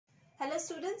Hello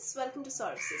students, welcome to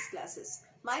Syllabus classes.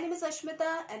 My name is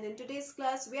Ashmita and in today's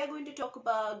class we are going to talk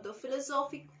about the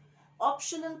philosophy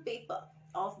optional paper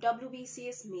of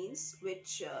WBCS mains,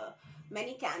 which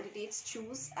many candidates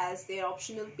choose as their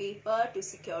optional paper to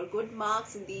secure good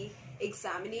marks in the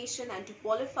examination and to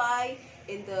qualify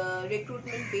in the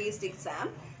recruitment based exam.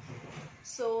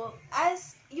 So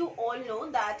as you all know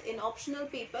that in optional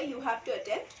paper you have to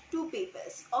attempt two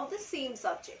papers of the same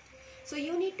subject. So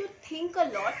you need to think a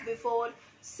lot before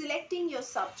selecting your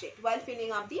subject while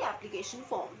filling up the application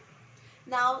form.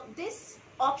 Now this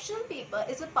optional paper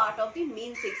is a part of the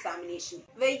mains examination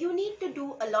where you need to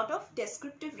do a lot of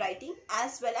descriptive writing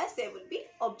as well as there would be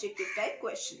objective type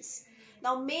questions.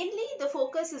 Now mainly the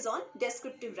focus is on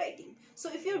descriptive writing.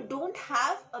 So if you don't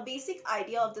have a basic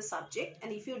idea of the subject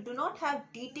and if you do not have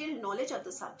detailed knowledge of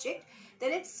the subject,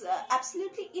 then it's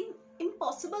absolutely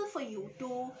impossible for you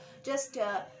to just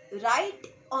write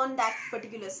on that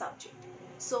particular subject.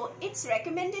 So it's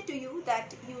recommended to you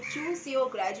that you choose your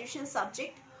graduation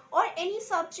subject or any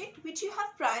subject which you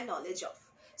have prior knowledge of,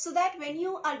 so that when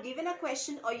you are given a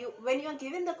question or when you are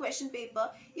given the question paper,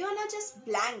 you are not just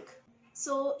blank.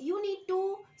 So you need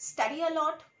to study a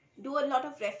lot, do a lot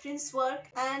of reference work,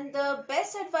 and the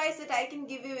best advice that I can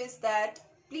give you is that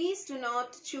please do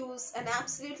not choose an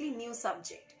absolutely new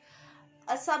subject.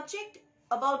 A subject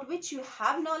about which you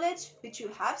have knowledge, which you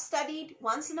have studied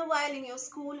once in a while in your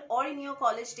school or in your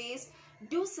college days,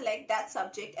 do select that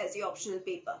subject as your optional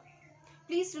paper.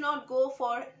 Please do not go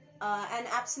for an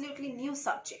absolutely new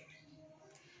subject.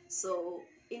 So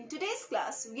in today's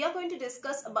class, we are going to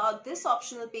discuss about this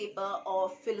optional paper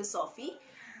of philosophy,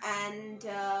 and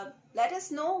let us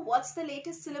know what's the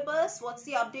latest syllabus, what's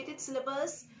the updated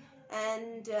syllabus,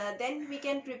 and then we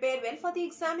can prepare well for the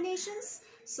examinations.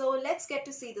 So let's get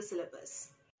to see the syllabus.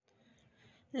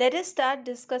 Let us start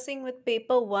discussing with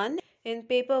paper 1. In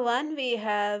paper 1, we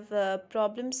have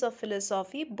problems of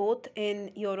philosophy both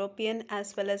in European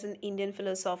as well as in Indian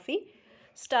philosophy.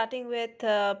 Starting with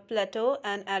Plato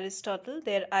and Aristotle,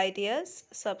 their ideas,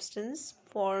 substance,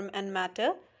 form and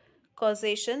matter,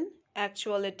 causation,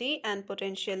 actuality and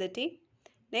potentiality.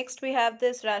 Next we have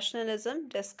this rationalism,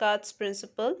 Descartes'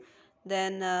 principle,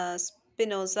 then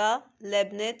Spinoza,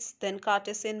 Leibniz, then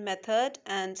Cartesian method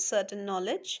and certain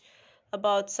knowledge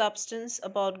about substance,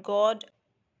 about God,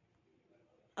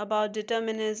 about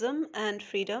determinism and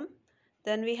freedom.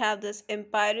 Then we have this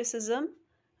empiricism,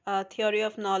 theory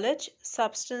of knowledge,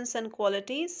 substance and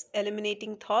qualities,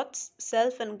 eliminating thoughts,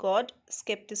 self and God,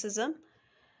 skepticism.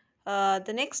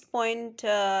 The next point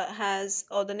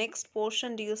the next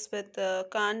portion deals with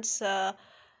Kant's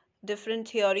different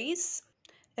theories.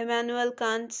 Immanuel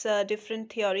Kant's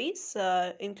different theories,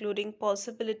 including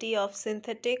possibility of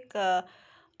synthetic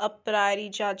a priori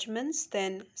judgments,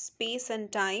 then space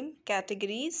and time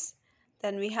categories.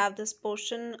 Then we have this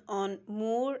portion on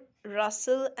Moore,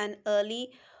 Russell and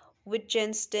early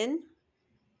Wittgenstein.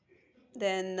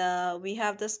 Then we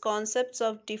have this concepts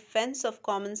of defense of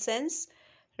common sense,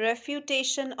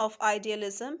 refutation of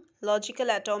idealism,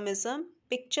 logical atomism,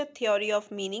 picture theory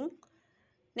of meaning.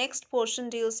 Next portion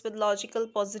deals with logical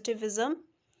positivism,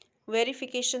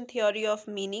 verification theory of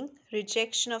meaning,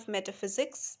 rejection of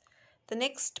metaphysics. The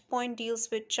next point deals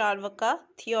with Charvaka,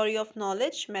 theory of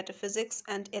knowledge, metaphysics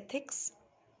and ethics.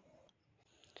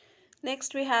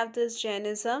 Next we have this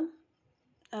Jainism,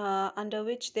 under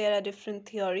which there are different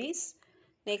theories.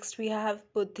 Next we have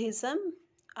Buddhism,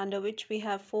 under which we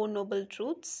have Four Noble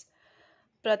Truths,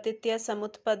 Pratitya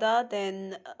Samutpada,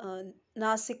 then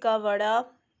Nasika Vada,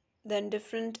 then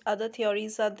different other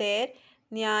theories are there.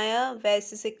 Nyaya,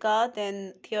 Vaisesika,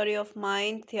 then theory of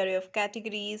mind, theory of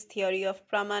categories, theory of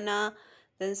pramana,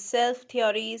 then self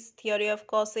theories, theory of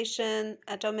causation,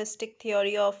 atomistic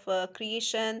theory of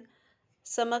creation,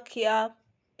 Samakhya,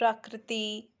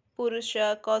 Prakriti,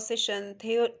 Purusha, causation,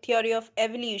 theory of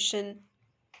evolution.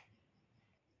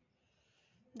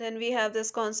 Then we have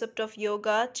this concept of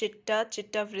yoga, chitta,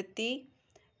 chitta vritti,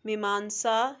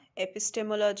 Mimamsa,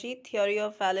 epistemology, theory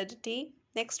of validity.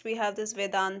 Next we have this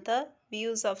Vedanta,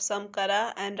 views of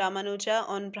Samkara and Ramanuja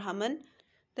on Brahman.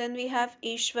 Then we have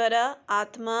Ishvara,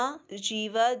 Atma,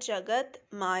 Jiva, Jagat,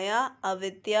 Maya,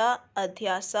 Avidya,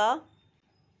 Adhyasa.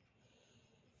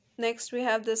 Next we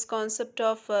have this concept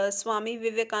of Swami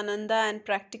Vivekananda and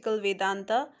practical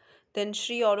Vedanta. Then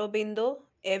Sri Aurobindo,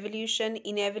 evolution,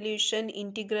 inevolution,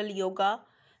 integral yoga.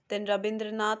 Then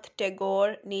Rabindranath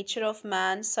Tagore, nature of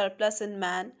man, surplus in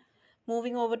man.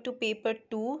 Moving over to paper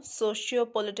 2,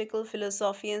 socio-political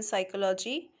philosophy and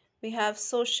psychology. We have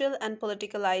social and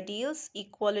political ideals,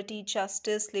 equality,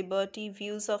 justice, liberty,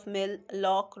 views of Mill,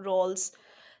 Locke, Rawls.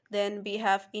 Then we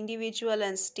have individual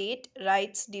and state,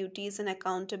 rights, duties, and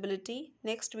accountability.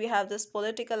 Next, we have this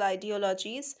political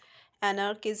ideologies,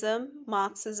 anarchism,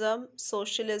 Marxism,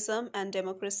 socialism, and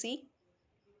democracy.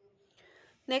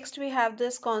 Next, we have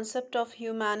this concept of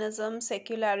humanism,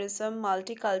 secularism,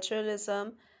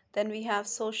 multiculturalism. Then we have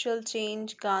social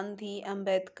change, Gandhi,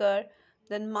 Ambedkar.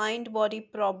 Then mind body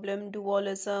problem,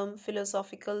 dualism,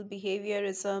 philosophical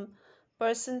behaviorism,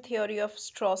 person theory of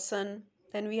Strawson.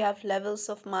 Then we have levels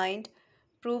of mind,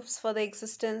 proofs for the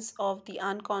existence of the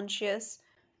unconscious,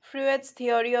 Freud's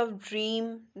theory of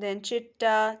dream, then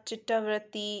Chitta,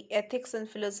 Chittavrati, ethics and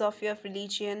philosophy of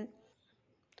religion.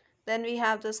 Then we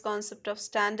have this concept of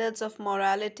standards of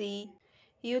morality,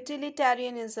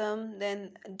 utilitarianism,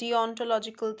 then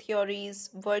deontological theories,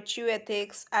 virtue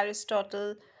ethics,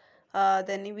 Aristotle.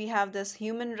 Then we have this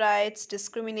human rights,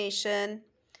 discrimination,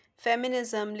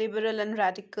 feminism, liberal and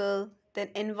radical, then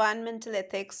environmental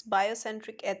ethics,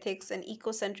 biocentric ethics, and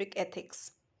ecocentric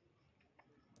ethics.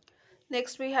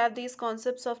 Next, we have these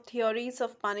concepts of theories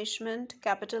of punishment,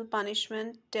 capital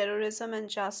punishment, terrorism, and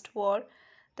just war.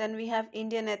 Then we have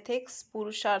Indian ethics,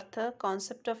 Purushartha,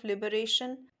 concept of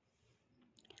liberation,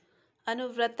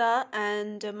 Anuvrata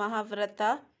and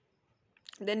Mahavrata.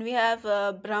 Then we have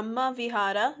Brahma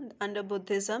Vihara under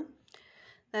Buddhism.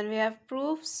 Then we have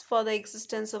proofs for the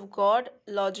existence of God,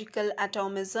 logical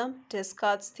atomism,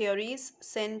 Descartes' theories,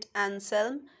 Saint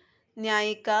Anselm,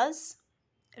 Nyayikas,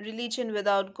 religion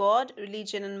without God,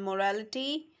 religion and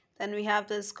morality. Then we have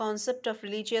this concept of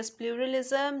religious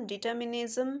pluralism,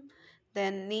 determinism,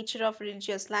 then nature of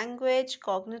religious language,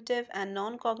 cognitive and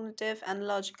non-cognitive,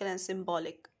 analogical and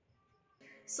symbolic.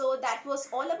 So that was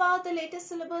all about the latest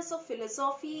syllabus of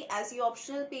philosophy as the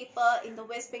optional paper in the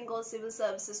West Bengal Civil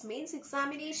Services mains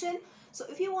examination. So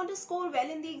if you want to score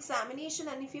well in the examination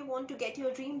and if you want to get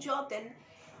your dream job, then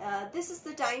this is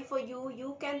the time for you.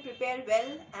 You can prepare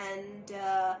well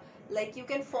and you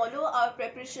can follow our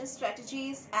preparation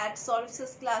strategies at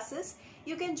Syllabus classes.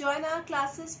 You can join our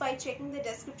classes by checking the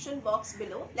description box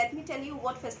below. Let me tell you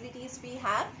what facilities we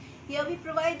have. Here we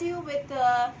provide you with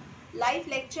live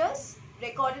lectures,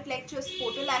 recorded lectures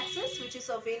portal access, which is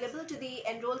available to the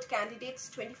enrolled candidates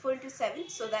 24/7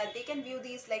 so that they can view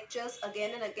these lectures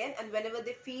again and again, and whenever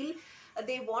they feel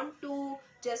they want to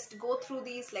just go through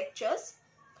these lectures.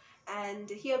 And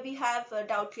here we have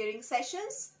doubt clearing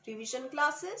sessions, revision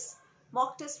classes,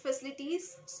 mock test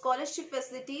facilities, scholarship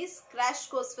facilities, crash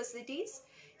course facilities.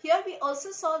 Here we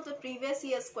also solve the previous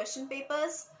year's question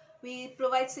papers. We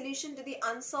provide solution to the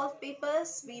unsolved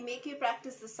papers. We make you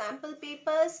practice the sample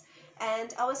papers,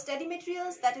 and our study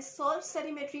materials, that is solved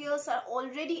study materials, are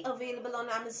already available on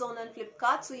Amazon and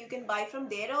Flipkart, so you can buy from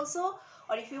there also.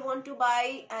 Or if you want to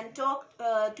buy and talk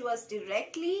to us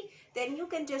directly, then you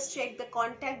can just check the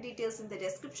contact details in the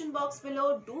description box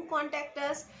below. Do contact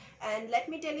us. And let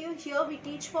me tell you, here we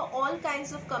teach for all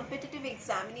kinds of competitive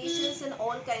examinations and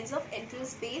all kinds of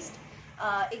entrance based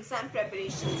exam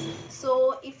preparations.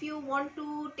 So if you want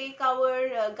to take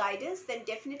our guidance, then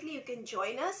definitely you can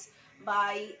join us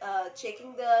by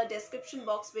checking the description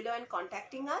box below and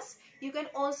contacting us. You can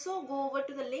also go over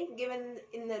to the link given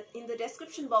in the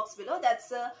description box below. That's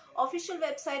the official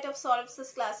website of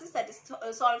Syllabus classes, that is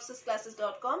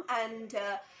syllabusclasses.com, and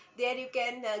there you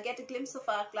can get a glimpse of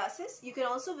our classes. You can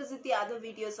also visit the other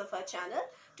videos of our channel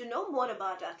to know more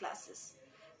about our classes.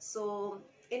 So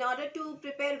in order to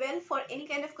prepare well for any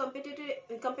kind of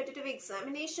competitive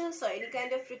examinations or any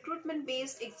kind of recruitment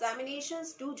based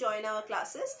examinations, do join our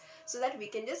classes so that we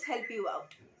can just help you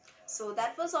out. So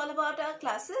that was all about our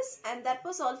classes, and that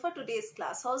was all for today's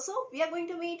class. Also, we are going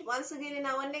to meet once again in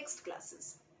our next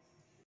classes.